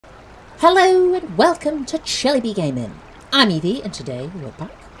Hello and welcome to Chillybee Gaming. I'm Evie and today we're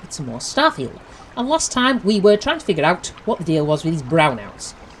back with some more Starfield. And last time we were trying to figure out what the deal was with these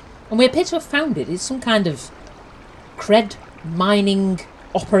brownouts. And we appear to have found it. It's some kind of cred mining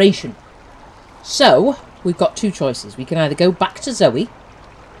operation. So, we've got two choices. We can either go back to Zoe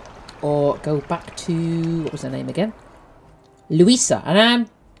or go back to, what was her name again? Louisa. And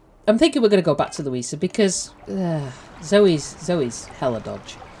I'm thinking we're going to go back to Louisa because Zoe's hella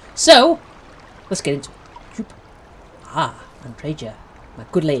dodge. So, let's get into it. Ah, Andreja, my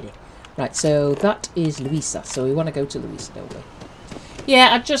good lady. Right, so that is Louisa. So we want to go to Louisa, don't we? Yeah,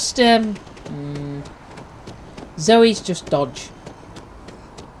 I just, Zoe's just dodge.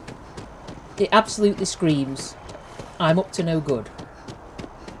 It absolutely screams, I'm up to no good.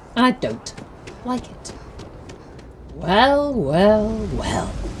 And I don't like it. Well, well, well.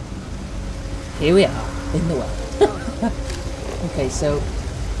 Here we are, in the well. Okay, so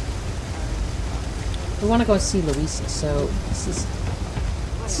we want to go and see Louisa, so this is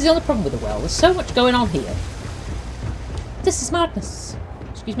the only problem with the well. There's so much going on here. This is madness.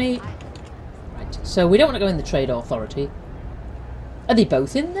 Excuse me. Right, so we don't want to go in the Trade Authority. Are they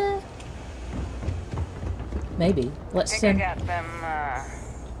both in there? Maybe. Let's I think I got them,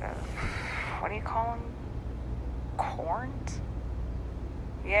 what do you call them? Corns?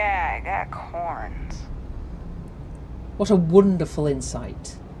 Yeah, I got corns. What a wonderful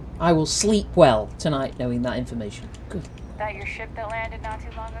insight. I will sleep well tonight knowing that information. Good. That your ship that landed not too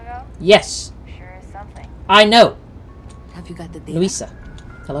long ago? Yes. Sure is something. I know. Have you got the data? Louisa.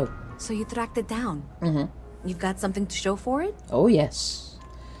 Hello. So you tracked it down? Mm-hmm. You've got something to show for it? Oh, yes.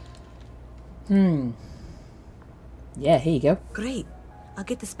 Yeah, here you go. Great. I'll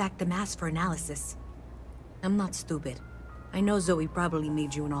get this back to Mass for analysis. I'm not stupid. I know Zoe probably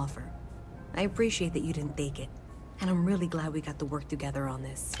made you an offer. I appreciate that you didn't take it. And I'm really glad we got to work together on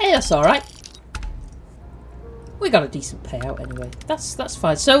this. Hey, that's alright. We got a decent payout anyway. That's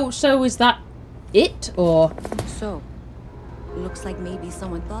fine. So is that it, or? So, looks like maybe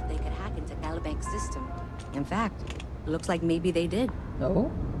someone thought they could hack into Gagarin's system. In fact, looks like maybe they did.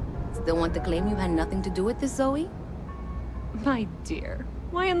 No. Still want to claim you had nothing to do with this, Zoe? My dear,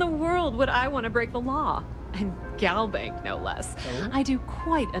 why in the world would I want to break the law? And Galbank, no less. Oh. I do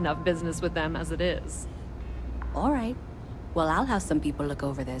quite enough business with them as it is. All right. Well, I'll have some people look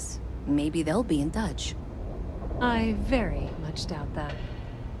over this. Maybe they'll be in touch. I very much doubt that.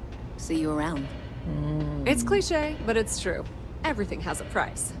 See you around. It's cliche, but it's true. Everything has a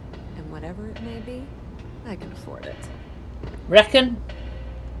price. And whatever it may be, I can afford it. Reckon?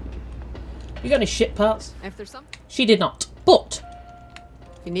 You got any shit parts? If there's something, She did not. But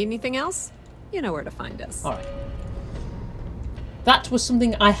if you need anything else, you know where to find us. alright. That was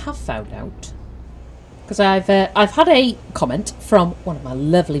something I have found out. Because I've had a comment from one of my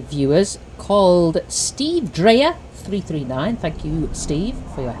lovely viewers called Steve Dreyer 339. Thank you, Steve,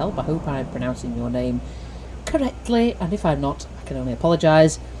 for your help. I hope I'm pronouncing your name correctly, and if I'm not, I can only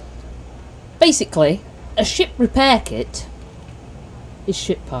apologise. Basically, a ship repair kit is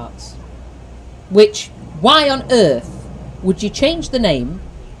ship parts. Which, why on earth would you change the name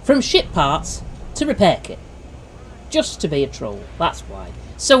from ship parts to repair kit? Just to be a troll, that's why.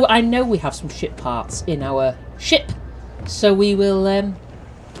 So I know we have some ship parts in our ship, so we will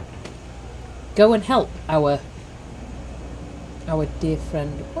go and help our dear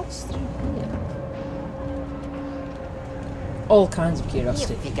friend. What's through here? All kinds of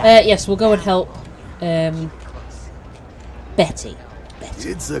curiosity. Yes, we'll go and help Betty.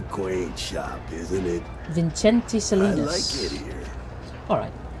 It's a quaint shop, isn't it? Vincenti Salinas. I like it here. All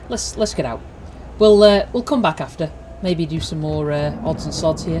right, let's get out. We'll come back after. Maybe do some more odds and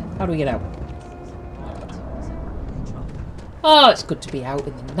sods here. How do we get out? Oh, it's good to be out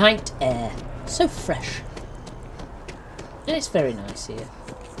in the night air. So fresh. And it's very nice here.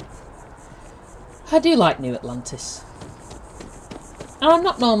 I do like New Atlantis. And I'm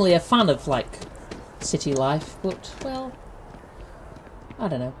not normally a fan of, like, city life, but, well, I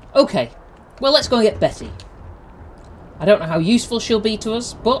don't know. Okay, well, let's go and get Betty. I don't know how useful she'll be to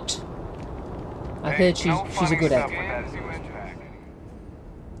us, but I've heard she's a good egg.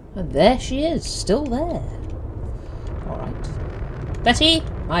 And there she is, still there. Alright. Betty,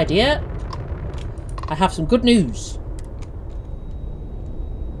 my dear, I have some good news.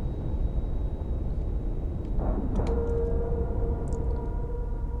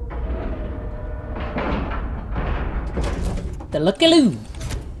 The Lucky Loo.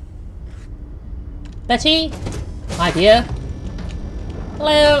 Betty, my dear.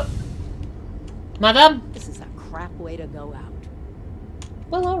 Hello. Madam? This is a crap way to go out.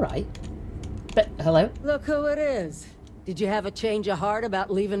 Well, alright. Hello? Look who it is. Did you have a change of heart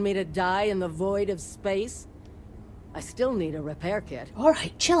about leaving me to die in the void of space? I still need a repair kit.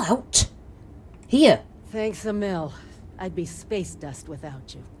 Alright, chill out. Here. Thanks a mil. I'd be space dust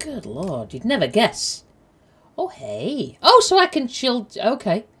without you. Good lord, you'd never guess. Oh, hey. Oh, so I can chill...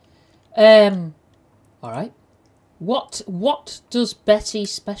 Okay. Alright. What does Betty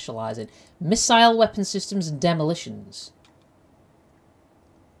specialise in? Missile weapon systems and demolitions.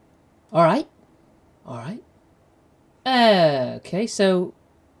 Alright. Alright. Okay, so...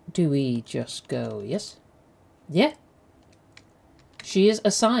 Do we just go... Yes? Yeah. She is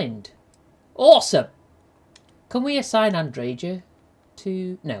assigned. Awesome! Can we assign Andraja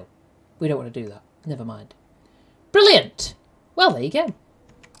to... No. We don't want to do that. Never mind. Brilliant! Well, there you go.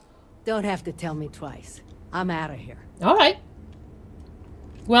 Don't have to tell me twice. I'm out of here. Alright.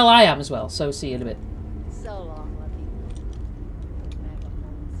 Well, I am as well, so see you in a bit. So long,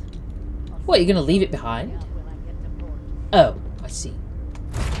 Lucky. What, you're going to leave it behind? Oh, I see.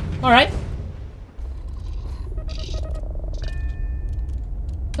 Alright.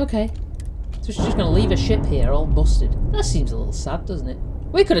 Okay. So she's just going to leave a ship here all busted. That seems a little sad, doesn't it?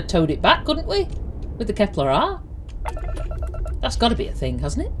 We could have towed it back, couldn't we? With the Kepler R? That's got to be a thing,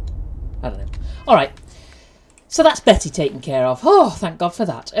 hasn't it? I don't know. Alright. So that's Betty taken care of. Oh, thank God for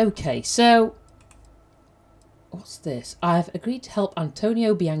that. Okay, so... What's this? I've agreed to help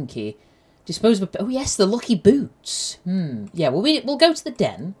Antonio Bianchi dispose of... Oh, yes, the lucky boots. Yeah, well, we'll go to the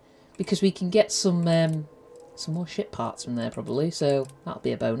den because we can get some more ship parts from there, probably. So that'll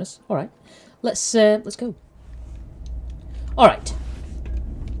be a bonus. Alright. Let's go. Alright.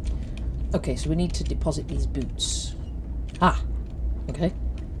 Okay, so we need to deposit these boots. Ah. Okay.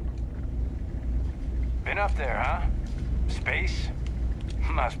 Been up there, huh? Space?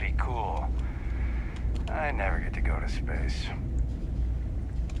 Must be cool. I never get to go to space.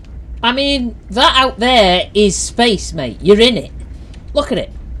 I mean, that out there is space, mate. You're in it. Look at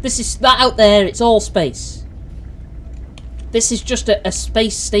it. That out there, it's all space. This is just a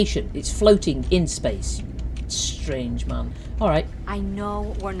space station. It's floating in space. Strange, man. Alright. I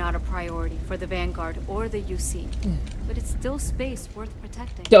know we're not a priority for the Vanguard or the UC, but it's still space worth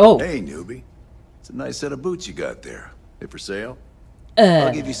protecting. Oh. Hey, newbie. It's a nice set of boots you got there. They for sale?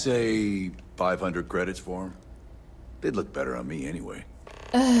 I'll give you, say, 500 credits for them. They'd look better on me anyway.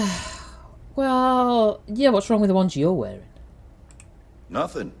 Well, yeah, what's wrong with the ones you're wearing?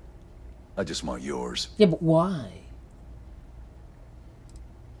 Nothing. I just want yours. Yeah, but why?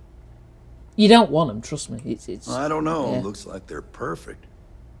 You don't want them, trust me. It's. I don't know. Yeah. Looks like they're perfect.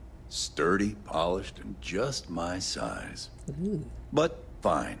 Sturdy, polished, and just my size. Ooh. But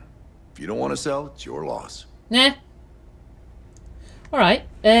fine. If you don't want to sell, it's your loss. Nah. Alright.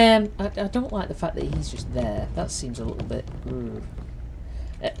 I don't like the fact that he's just there. That seems a little bit...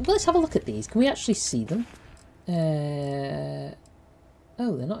 let's have a look at these. Can we actually see them? Oh,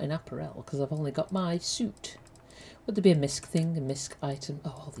 they're not in apparel because I've only got my suit. Would there be a misc thing? A misc item? Oh,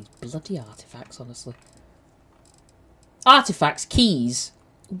 all these bloody artifacts, honestly. Artifacts? Keys?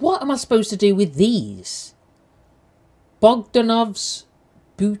 What am I supposed to do with these? Bogdanov's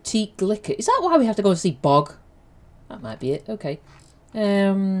Boutique Liquor. Is that why we have to go and see Bog? That might be it. Okay.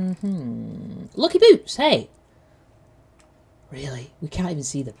 Lucky boots. Hey. Really? We can't even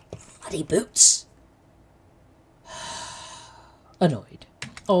see the bloody boots. Annoyed.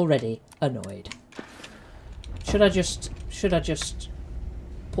 Already annoyed. Should I just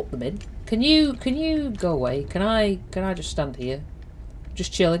put them in? Can you go away? Can I just stand here?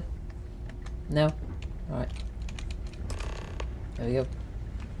 Just chilling? No? Right. There we go.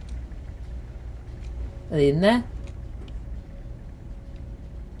 Are they in there?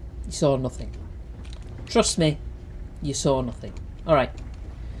 You saw nothing. Trust me, you saw nothing. Alright.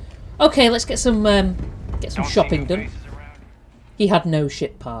 Okay, let's get some shopping done. He had no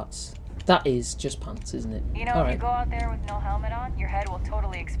ship parts. That is just pants, isn't it? You know, if you go out there with no helmet on, your head will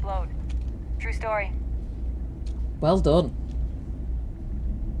totally explode. True story. Well done.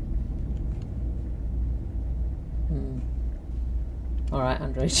 Alright,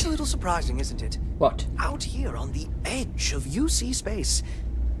 Andre. It's a little surprising, isn't it? What? Out here on the edge of UC space.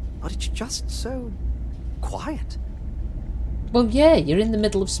 But it's just so... quiet. Well, yeah, you're in the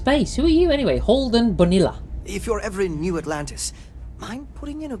middle of space. Who are you, anyway? Holden Bonilla. If you're ever in New Atlantis, mind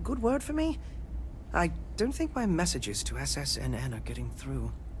putting in a good word for me? I don't think my messages to SSNN are getting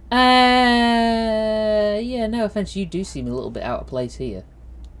through. Yeah, no offense, you do seem a little bit out of place here.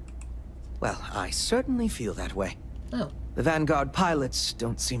 Well, I certainly feel that way. Oh. The Vanguard pilots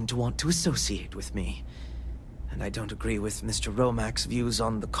don't seem to want to associate with me. And I don't agree with Mr. Romack's views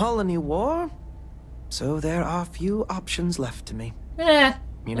on the colony war. So there are few options left to me. Yeah,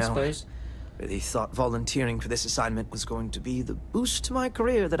 You I know, suppose. Really thought volunteering for this assignment was going to be the boost to my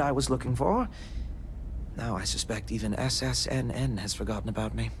career that I was looking for. Now I suspect even SSNN has forgotten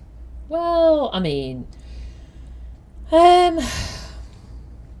about me. Well, I mean... yeah,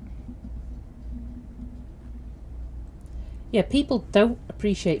 people don't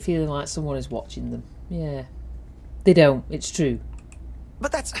appreciate feeling like someone is watching them. Yeah. They don't, it's true.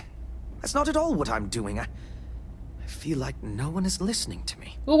 But that's not at all what I'm doing. I feel like no one is listening to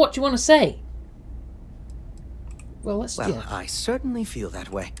me. Well, what do you want to say? Well, Well, I certainly feel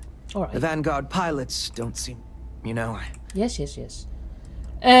that way. All right. The Vanguard pilots don't seem, you know... Yes. You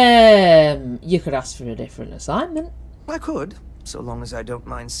could ask for a different assignment. I could, so long as I don't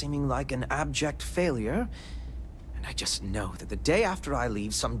mind seeming like an abject failure. And I just know that the day after I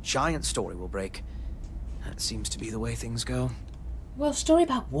leave, some giant story will break. That seems to be the way things go. Well, story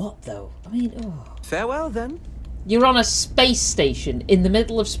about what, though? I mean, oh. Farewell, then. You're on a space station in the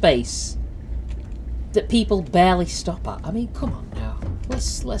middle of space that people barely stop at. I mean, come on now.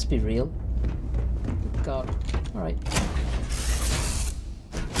 Let's be real. Good God. All right.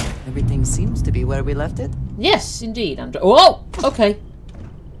 Everything seems to be where we left it. Yes, indeed, Andrea. Oh, okay.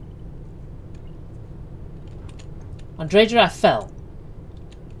 Andrea, I fell.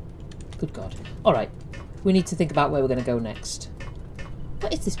 Good God. All right. We need to think about where we're going to go next.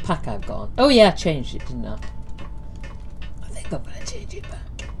 What is this pack I've got on? Oh yeah, I changed it, didn't I? I think I'm going to change it back.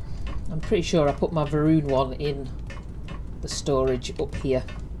 I'm pretty sure I put my Varun one in the storage up here.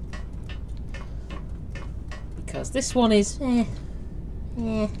 Because this one is...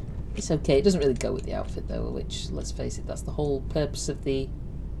 it's okay. It doesn't really go with the outfit though, which, let's face it, that's the whole purpose of the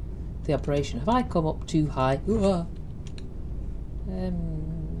operation. Have I come up too high?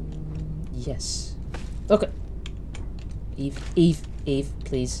 Yes. Okay. Eve,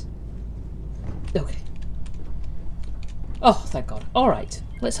 please. Okay. Oh, thank God. Alright,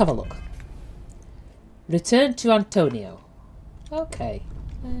 let's have a look. Return to Antonio. Okay.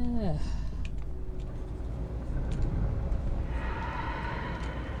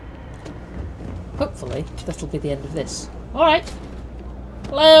 Hopefully, that'll be the end of this. Alright.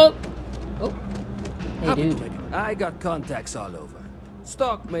 Hello. Oh. Hey, dude. I got contacts all over.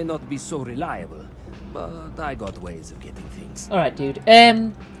 Stock may not be so reliable, but I got ways of getting things. Alright, dude.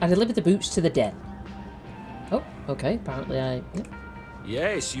 I delivered the boots to the den. Oh, okay. Apparently I... Yeah.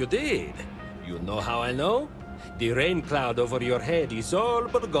 Yes, you did. You know how I know? The rain cloud over your head is all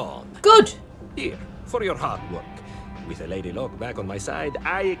but gone. Good! Here, for your hard work. With a Lady Luck back on my side,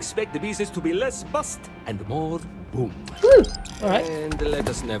 I expect the business to be less bust and more boom. Woo! Alright. And let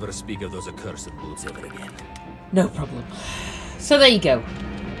us never speak of those accursed boots ever again. No problem. So there you go.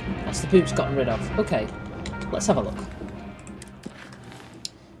 That's the boots gotten rid of. Okay. Let's have a look.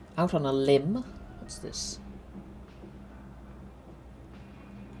 Out on a limb. What's this?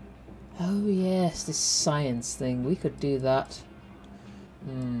 Oh yes, this science thing. We could do that.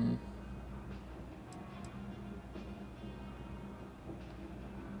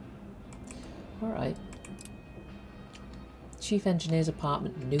 Alright. Chief Engineer's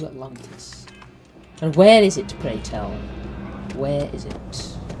apartment, New Atlantis. And where is it, pray tell? Where is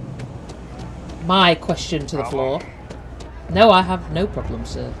it? My question to the floor. No, I have no problem,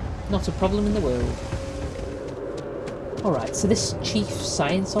 sir. Not a problem in the world. Alright, so this chief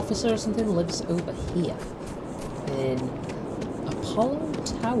science officer or something lives over here. In Apollo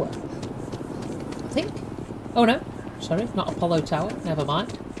Tower. I think. Oh no, sorry, not Apollo Tower. Never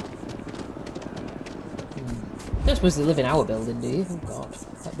mind. Don't suppose they live in our building, do you? Oh God,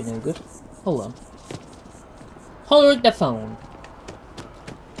 that'd be no good. Hold on. Hold the phone.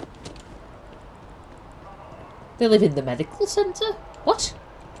 They live in the medical centre? What?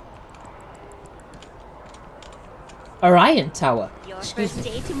 Orion Tower. Your first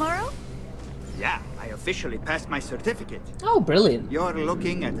day tomorrow? Yeah, I officially passed my certificate. Oh, brilliant. You're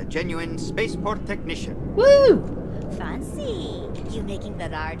looking at a genuine spaceport technician. Woo! Fancy. You making the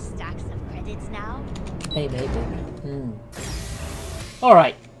large stacks of credits now? Hey, maybe.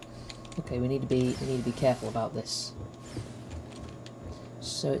 Alright. Okay, we need to be careful about this.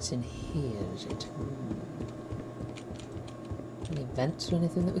 So it's in here, is it? Any vents or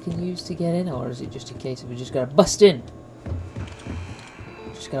anything that we can use to get in, or is it just a case of we just gotta bust in?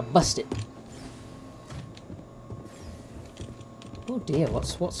 Just gotta bust it. Oh dear,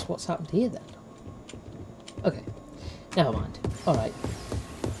 what's happened here then? Okay, never mind. All right.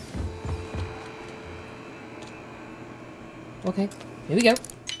 Okay, here we go.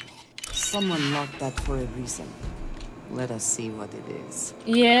 Someone locked that for a reason. Let us see what it is.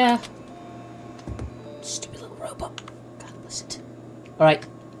 Yeah. Stupid little robot. Can't listen. Alright,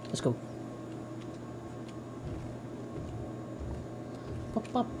 let's go.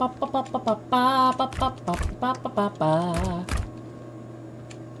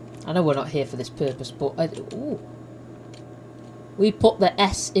 I know we're not here for this purpose, but ooh. We put the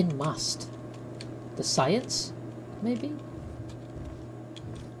S in mast. The science, maybe?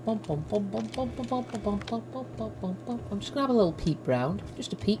 I'm just gonna have a little peep round.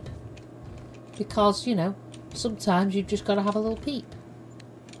 Just a peep. Because, you know, sometimes you've just gotta have a little peep.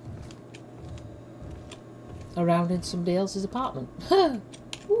 Around in somebody else's apartment.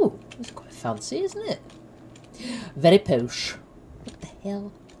 Ooh, it's quite fancy, isn't it? Very posh. What the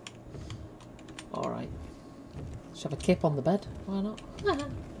hell? Alright. Let's have a kip on the bed. Why not?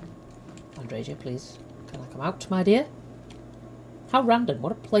 Andreja, please. Can I come out, my dear? How random.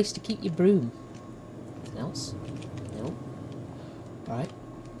 What a place to keep your broom. Anything else? No. Alright.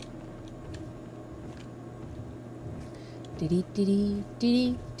 Diddy diddy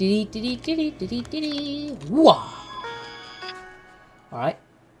diddy diddy diddy diddy diddy diddy. Wah! Alright.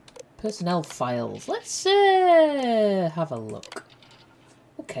 Personnel files. Let's have a look.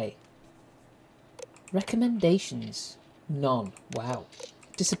 Okay. Recommendations. None. Wow.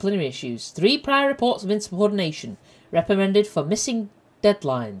 Disciplinary issues. 3 prior reports of insubordination. Reprimanded for missing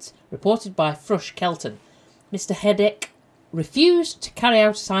deadlines. Reported by Frush Kelton. Mr. Hedek refused to carry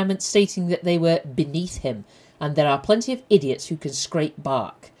out assignments stating that they were beneath him. And there are plenty of idiots who can scrape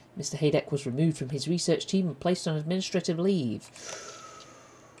bark. Mr. Hedek was removed from his research team and placed on administrative leave.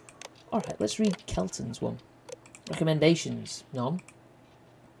 Alright, let's read Kelton's one. Recommendations. None.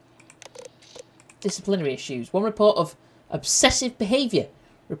 Disciplinary issues. 1 report of obsessive behaviour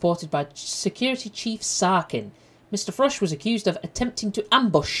reported by Security Chief Sarkin. Mr. Frush was accused of attempting to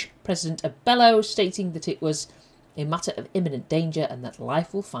ambush President Abello, stating that it was a matter of imminent danger and that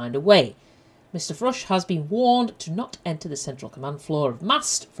life will find a way. Mr. Frush has been warned to not enter the central command floor of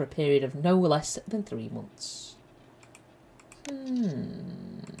MAST for a period of no less than 3 months.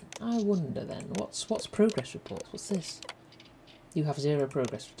 I wonder then, what's progress reports? What's this? You have 0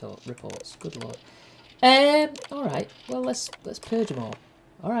 progress reports. Good lord. Alright, well let's purge them all.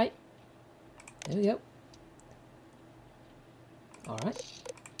 Alright. There we go. Alright.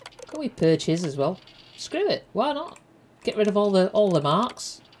 Can we purge his as well? Screw it, why not? Get rid of all the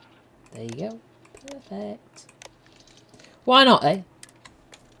marks. There you go. Perfect. Why not, eh?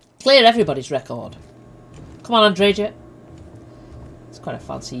 Clear everybody's record. Come on, Andreja. It's quite a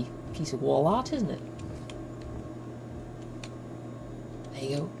fancy piece of wall art, isn't it? There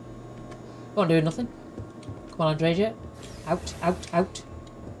you go. Go on, doing nothing. Come on, Andreja. Out, out, out.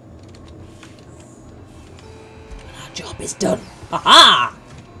 Our job is done. Ha-ha!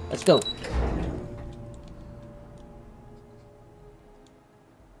 Let's go.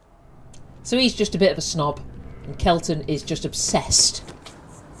 So he's just a bit of a snob, and Kelton is just obsessed.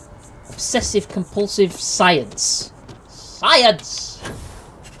 Obsessive compulsive science. Science!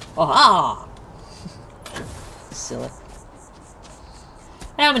 Aha! Silly.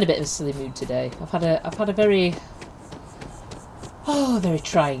 I'm in a bit of a silly mood today. I've had a very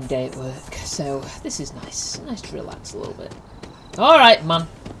trying day at work, so this is nice. Nice to relax a little bit. Alright, man.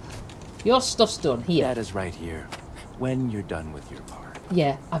 Your stuff's done. Here. That is right here. When you're done with your part.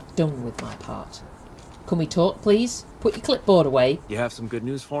 Yeah, I've done with my part. Can we talk, please? Put your clipboard away. You have some good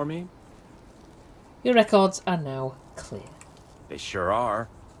news for me? Your records are now clear. They sure are.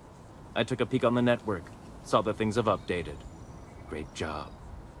 I took a peek on the network. Saw that things have updated. Great job.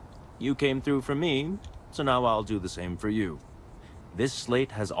 You came through for me, so now I'll do the same for you. This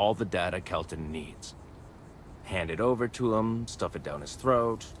slate has all the data Kelton needs. Hand it over to him, stuff it down his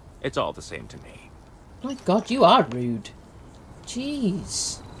throat. It's all the same to me. My God, you are rude.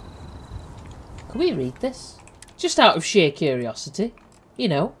 Jeez. Can we read this? Just out of sheer curiosity. You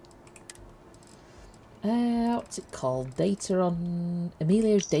know. What's it called? Data on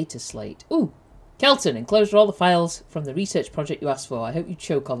Emilio's data slate. Ooh. Kelton, enclosed are all the files from the research project you asked for. I hope you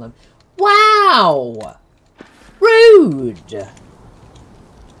choke on them. Wow! Rude!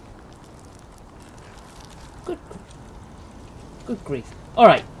 Good grief.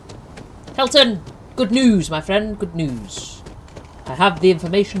 Alright. Kelton, good news, my friend. Good news. I have the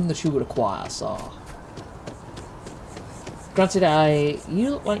information that you require, sir. Granted, you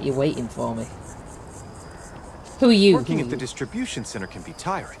look like you're waiting for me. Who are you? Working at the distribution center can be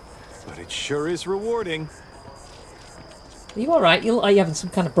tiring, but it sure is rewarding. Are you alright? You look like you're having some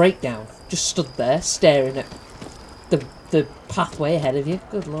kind of breakdown. Just stood there, staring at the pathway ahead of you.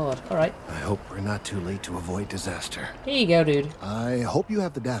 Good lord. Alright. I hope we're not too late to avoid disaster. Here you go, dude. I hope you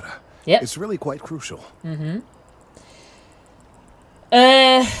have the data. Yep. It's really quite crucial. Mm-hmm.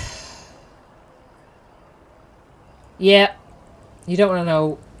 Yeah. You don't want to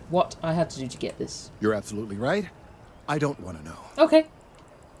know what I had to do to get this. You're absolutely right. I don't want to know. Okay.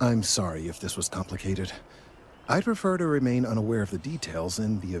 I'm sorry if this was complicated. I'd prefer to remain unaware of the details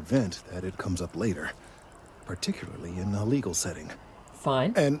in the event that it comes up later, particularly in a legal setting.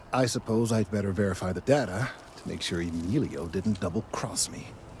 Fine. And I suppose I'd better verify the data to make sure Emilio didn't double-cross me.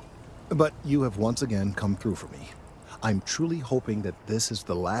 But you have once again come through for me. I'm truly hoping that this is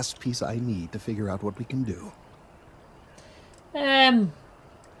the last piece I need to figure out what we can do. Yeah,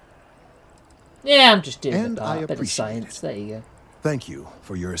 I'm just doing a bit of science. There you go. Thank you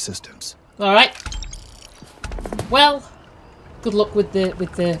for your assistance. All right. Well, good luck with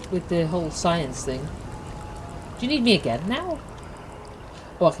the whole science thing. Do you need me again now?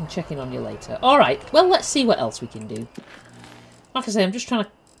 Oh, I can check in on you later. All right. Well, let's see what else we can do. Like I say, I'm just trying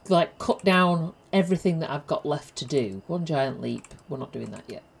to like cut down everything that I've got left to do. One giant leap. We're not doing that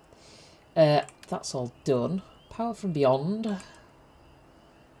yet. That's all done. Power from beyond.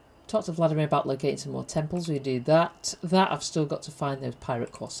 Talked to Vladimir about locating some more temples. We do that. I've still got to find those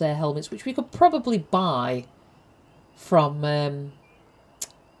pirate corsair helmets, which we could probably buy from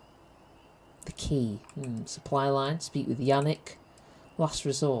the key. Supply line. Speak with Yannick. Last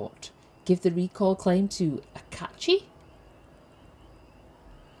resort. Give the recall claim to Akachi?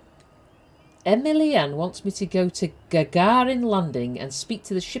 Emilian wants me to go to Gagarin landing and speak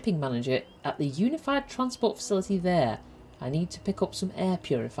to the shipping manager at the unified transport facility there. I need to pick up some air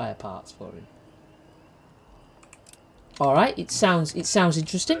purifier parts for him. All right, it sounds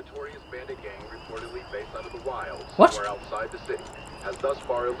interesting. What? Outside the city has thus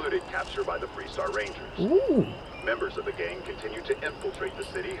far eluded capture by the Freestar Rangers. Ooh. Members of the gang continue to infiltrate the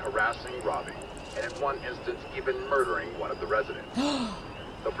city, harassing, robbing, and in one instance even murdering one of the residents.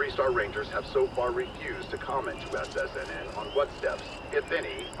 The Freestar Rangers have so far refused to comment to SSNN on what steps, if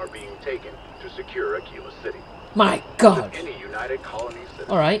any, are being taken to secure Aquila City. My God! If any United Colony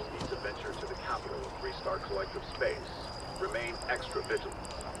citizen Alright. needs to venture to the capital of Freestar Collective Space, remain extra vigilant.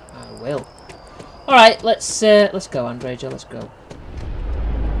 I will. Alright, let's go, Andreja, let's go.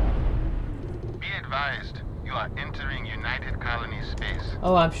 Be advised, you are entering United Colony space.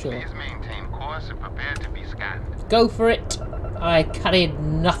 Oh, I'm sure. Please maintain course and prepare to be scanned. Go for it. I carried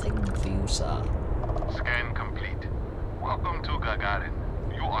nothing for you, sir. Scan complete. Welcome to Gagarin.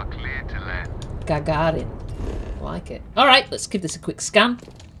 You are clear to land. Gagarin. Like it. Alright, let's give this a quick scan.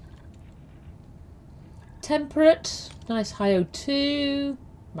 Temperate. Nice high O2.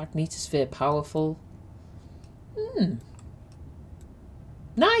 Magnetosphere powerful.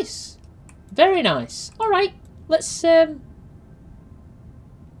 Nice. Very nice. Alright, let's land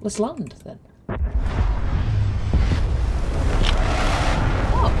then.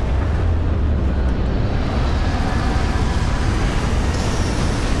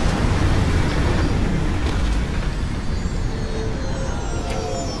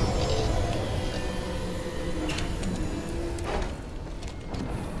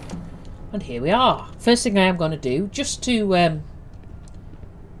 And here we are. First thing I am going to do, just to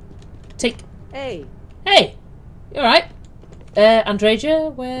take. Hey. Hey. You all right?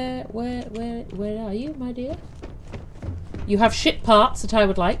 Andreja, where are you, my dear? You have ship parts that I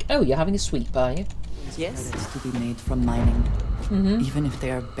would like. Oh, you're having a sweep, are you? Yes. Credits to be made from mining, even if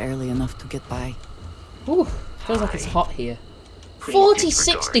they are barely enough to get by. Ooh, feels like it's hot here.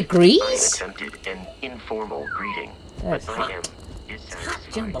 46 degrees? I attempted an informal greeting, That's but I am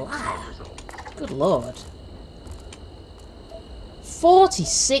dissatisfied with the result. Good lord.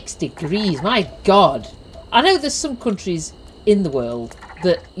 46 degrees, my god. I know there's some countries in the world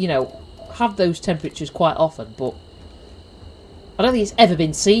that, you know, have those temperatures quite often, but I don't think it's ever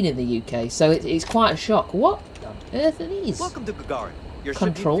been seen in the UK, so it's quite a shock. What on earth are these? Welcome to Gagarin. Your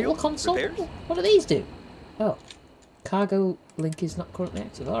Control console? What do these do? Oh. Cargo link is not currently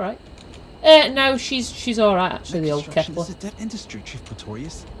active. Alright. No, she's alright actually, the old Kepler. Is a dead industry, Chief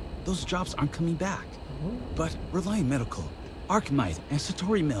Pretorius. Those jobs aren't coming back. But Reliant Medical, Archmite, and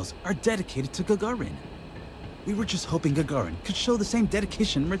Satori Mills are dedicated to Gagarin. We were just hoping Gagarin could show the same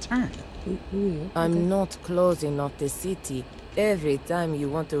dedication in return. I'm not closing off the city every time you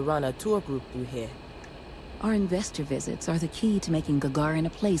want to run a tour group through here. Our investor visits are the key to making Gagarin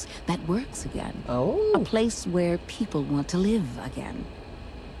a place that works again. Oh. A place where people want to live again.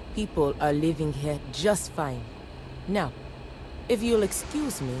 People are living here just fine. Now, if you'll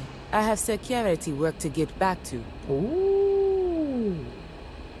excuse me, I have security work to get back to. Ooh.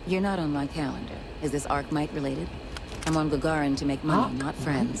 You're not on my calendar. Is this Archmite related? I'm on Gagarin to make money, not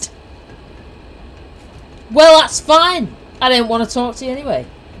friends. Well, that's fine. I didn't want to talk to you anyway.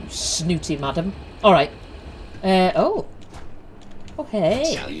 You snooty madam. Alright. Oh,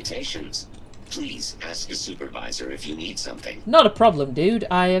 hey. Salutations. Please ask the supervisor if you need something. Not a problem, dude.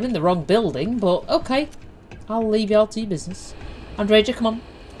 I am in the wrong building, but okay. I'll leave y'all to your business. Andreja, come on.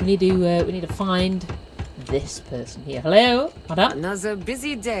 We need to find this person here. Hello, madam. Another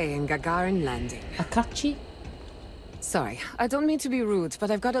busy day in Gagarin Landing. Akachi? Sorry, I don't mean to be rude, but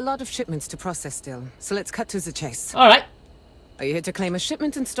I've got a lot of shipments to process still. So let's cut to the chase. All right. Are you here to claim a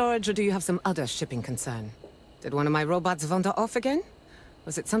shipment in storage, or do you have some other shipping concern? Did one of my robots wander off again?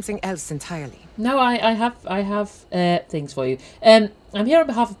 Was it something else entirely? No, I have things for you. I'm here on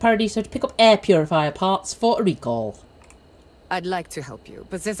behalf of Paradiso to pick up air purifier parts for a recall. I'd like to help you,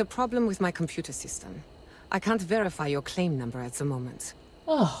 but there's a problem with my computer system. I can't verify your claim number at the moment.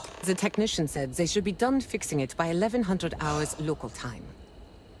 Oh. The technician said they should be done fixing it by 1100 hours local time.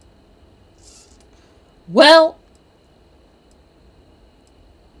 Well.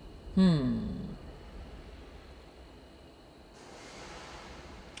 Do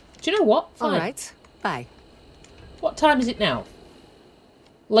you know what? Fine. All right. Bye. What time is it now?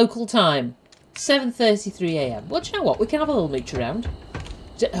 Local time. 7:33 AM. Well, do you know what? We can have a little mooch around.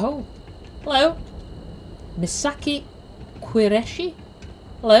 Oh. Hello. Misaki Quireshi?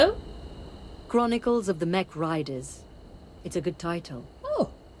 Hello? Chronicles of the Mech Riders. It's a good title. Oh.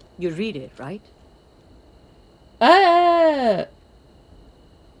 You read it, right?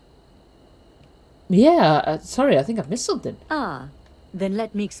 Yeah, sorry, I think I've missed something. Ah, then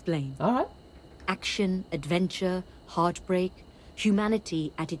let me explain. All right. Action, adventure, heartbreak,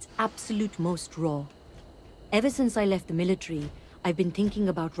 humanity at its absolute most raw. Ever since I left the military, I've been thinking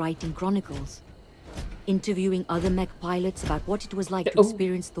about writing chronicles. Interviewing other mech pilots about what it was like to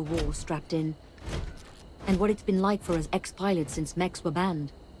experience the war strapped in. And what it's been like for us ex-pilots since mechs were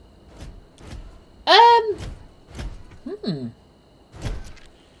banned.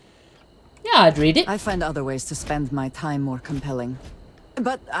 Yeah, I'd read it. I find other ways to spend my time more compelling.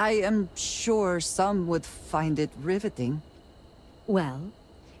 But I am sure some would find it riveting. Well,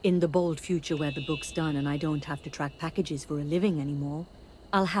 in the bold future where the book's done and I don't have to track packages for a living anymore,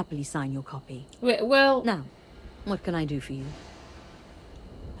 I'll happily sign your copy. Well... Now, what can I do for you?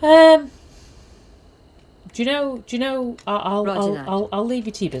 Do you know? I'll leave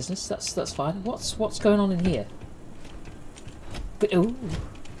you to your business. That's fine. What's going on in here? But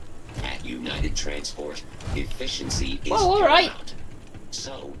At United Transport, efficiency is all right. paramount.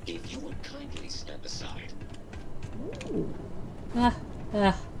 So, if you would kindly step aside.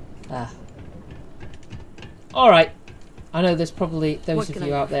 All right. I know there's probably those of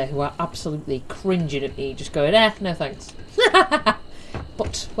you out there who are absolutely cringing at me, just going, no thanks.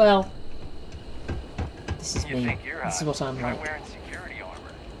 But, well, this is me. This is what I'm like.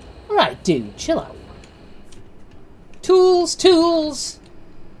 Alright, dude, chill out. Tools!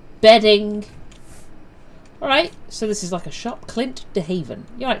 Bedding. Alright, so this is like a shop. Clint de Haven.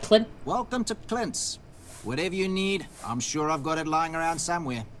 You alright, Clint? Welcome to Clint's. Whatever you need, I'm sure I've got it lying around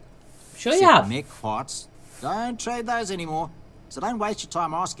somewhere. Sure you have. Mech parts. Don't trade those anymore, so don't waste your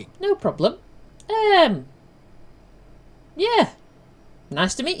time asking. No problem. Yeah.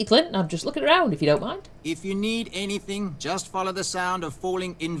 Nice to meet you, Clint. I'm just looking around, if you don't mind. If you need anything, just follow the sound of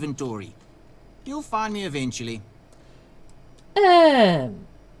falling inventory. You'll find me eventually.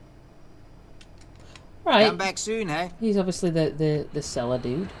 Right. Come back soon, eh? He's obviously the seller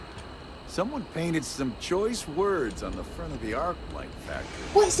dude. Someone painted some choice words on the front of the Arcmite factory.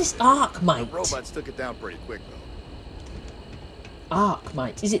 What is this Arcmite? The robots took it down pretty quick, though.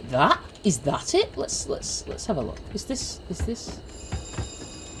 Arcmite. Is it that? Is that it? Let's have a look. Is this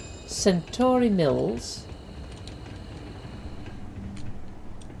Centauri Mills?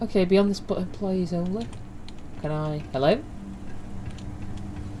 Okay, beyond this but employees only. Can I? Hello?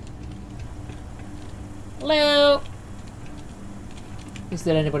 Hello? Is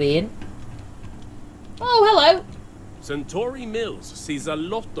there anybody in? Oh, hello! Centauri Mills sees a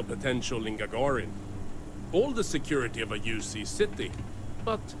lot of potential in Gagarin. All the security of a UC city,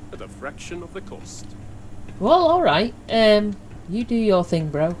 but at a fraction of the cost. Well, alright. You do your thing,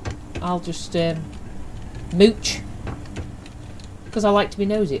 bro. I'll just, mooch. Because I like to be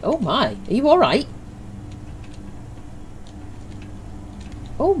nosy. Oh my, are you alright?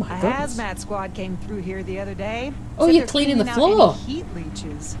 Oh my god. A hazmat squad came through here the other day. Oh, you're cleaning the floor. Heat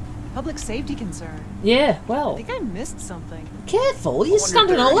leeches. Public safety concern. Yeah, well. I think I missed something. Careful, you're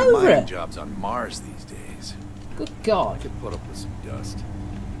standing all over it. Jobs on Mars these days. Good God. I could put up with some dust.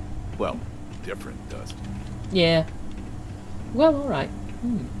 Well, different dust. Yeah. Well, alright.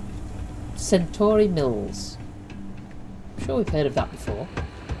 Centauri Mills. I'm sure we've heard of that before.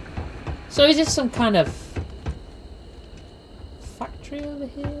 So is this some kind of factory over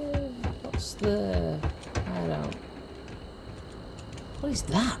here? What's the... I don't... What is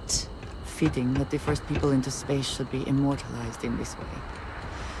that? Fitting that the first people into space should be immortalized in this way.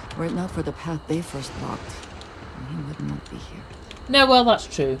 Were it not for the path they first walked, we would not be here. No, well, that's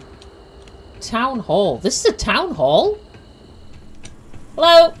true. Town hall. This is a town hall?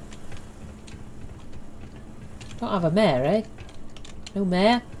 Hello? Don't have a mayor, eh? No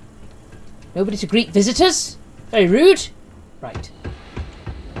mayor? Nobody to greet visitors? Very rude. Right.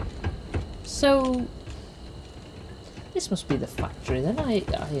 So... this must be the factory then, I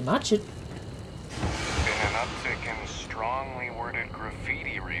imagine. Been an uptick in strongly worded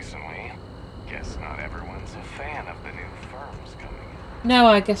graffiti recently. Guess not everyone's a fan of the new firms coming in. No,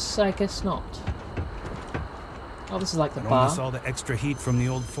 I guess not. Oh, this is like the I don't bar. miss all the extra heat from the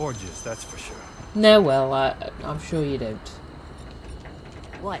old forges, that's for sure. No, well, I'm sure you don't.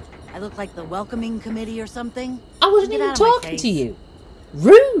 What? I look like the welcoming committee or something? I wasn't Get even out of my talking face. to you.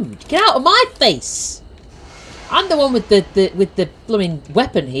 Rude! Get out of my face! I'm the one with the blooming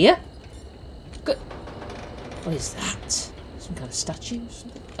weapon here. Good. What is that? Some kind of statue?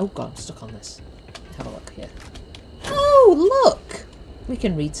 Something? Oh god, I'm stuck on this. Have a look here. Oh, look! We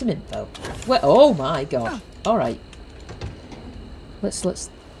can read some info. Where? Oh my god. Alright. Let's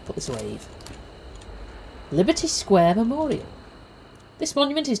put this away. Liberty Square Memorial. This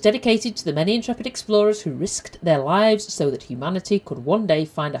monument is dedicated to the many intrepid explorers who risked their lives so that humanity could one day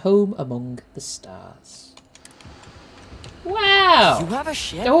find a home among the stars. Wow! You have a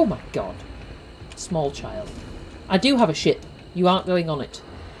ship? Oh my god. Small child. I do have a ship. You aren't going on it.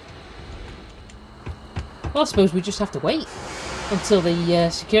 Well, I suppose we just have to wait until the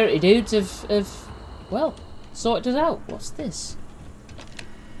security dudes have, well, sorted us out. What's this?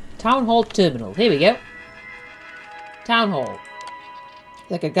 Town Hall Terminal. Here we go. Town Hall.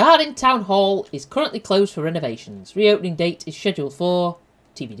 The Gagarin Town Hall is currently closed for renovations. Reopening date is scheduled for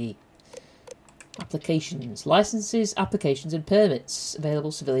TBD. Applications. Licenses, applications and permits.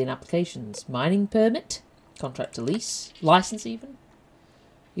 Available civilian applications. Mining permit. Contract to lease. License even.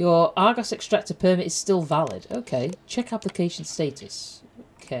 Your Argos extractor permit is still valid. Okay. Check application status.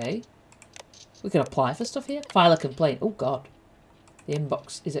 Okay. We can apply for stuff here. File a complaint. Oh god. The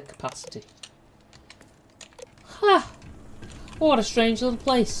inbox is at capacity. Ha! What a strange little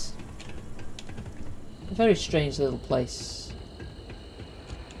place. A very strange little place.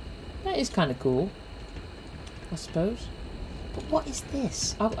 That is kind of cool, I suppose. But what is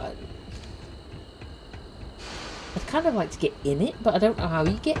this? I'd kind of like to get in it, but I don't know how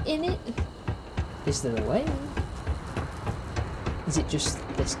you get in it. Is there a way? Is it just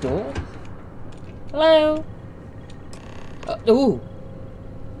this door? Hello? Oh!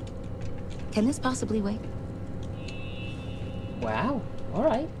 Can this possibly wait? Wow,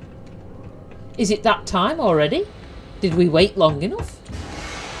 alright. Is it that time already? Did we wait long enough?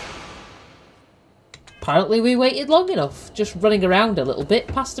 Apparently we waited long enough. Just running around a little bit,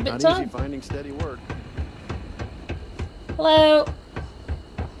 past a bit Not time. easy finding steady work. Hello?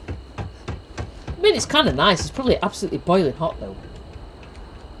 I mean, it's kind of nice. It's probably absolutely boiling hot though.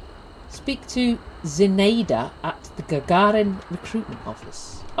 Speak to Zenaida at the Gagarin recruitment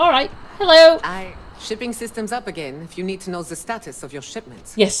office. Alright, hello. Shipping systems up again if you need to know the status of your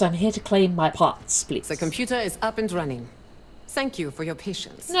shipments. Yes, I'm here to claim my parts, please. The computer is up and running. Thank you for your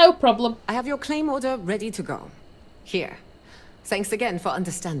patience. No problem. I have your claim order ready to go. Here. Thanks again for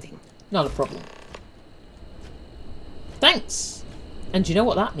understanding. Not a problem. Thanks. And do you know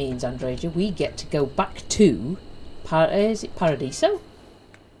what that means, Andreja? We get to go back to... is it Paradiso?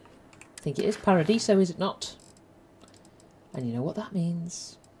 I think it is Paradiso, is it not? And you know what that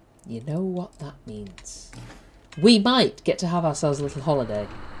means? You know what that means. We might get to have ourselves a little holiday.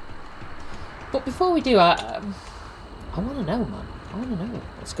 But before we do, I want to know, man. I want to know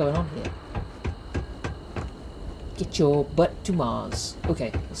what's going on here. Get your butt to Mars.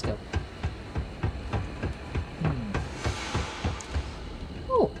 Okay, let's go.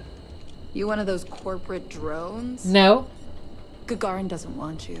 Oh. You one of those corporate drones? No. Gagarin doesn't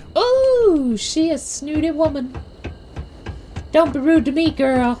want you. Oh, she a snooty woman. Don't be rude to me,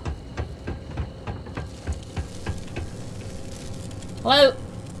 girl. Hello?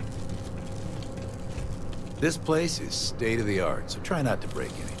 This place is state-of-the-art, so try not to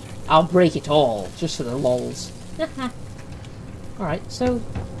break anything. I'll break it all, just for the lols. Alright, so...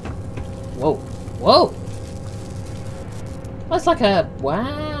 Whoa. Whoa! That's like a...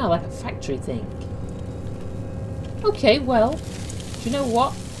 Wow, like a factory thing. Okay, well... Do you know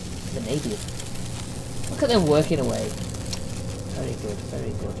what? Vanadium. Look at them working away. Very good,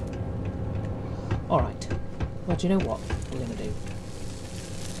 very good. Alright. Well, do you know what we're going to do?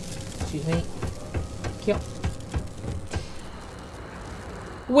 Excuse me. Thank you.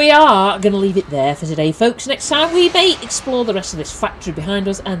 We are going to leave it there for today, folks. Next time we may explore the rest of this factory behind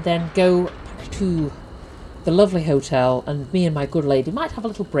us and then go back to the lovely hotel, and me and my good lady might have a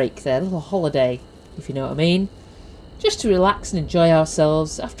little break there, a little holiday, if you know what I mean. just to relax and enjoy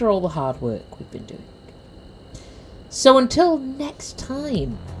ourselves after all the hard work we've been doing. So until next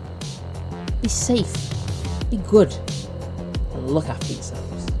time, be safe, be good, and look after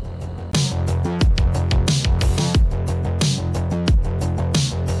yourselves.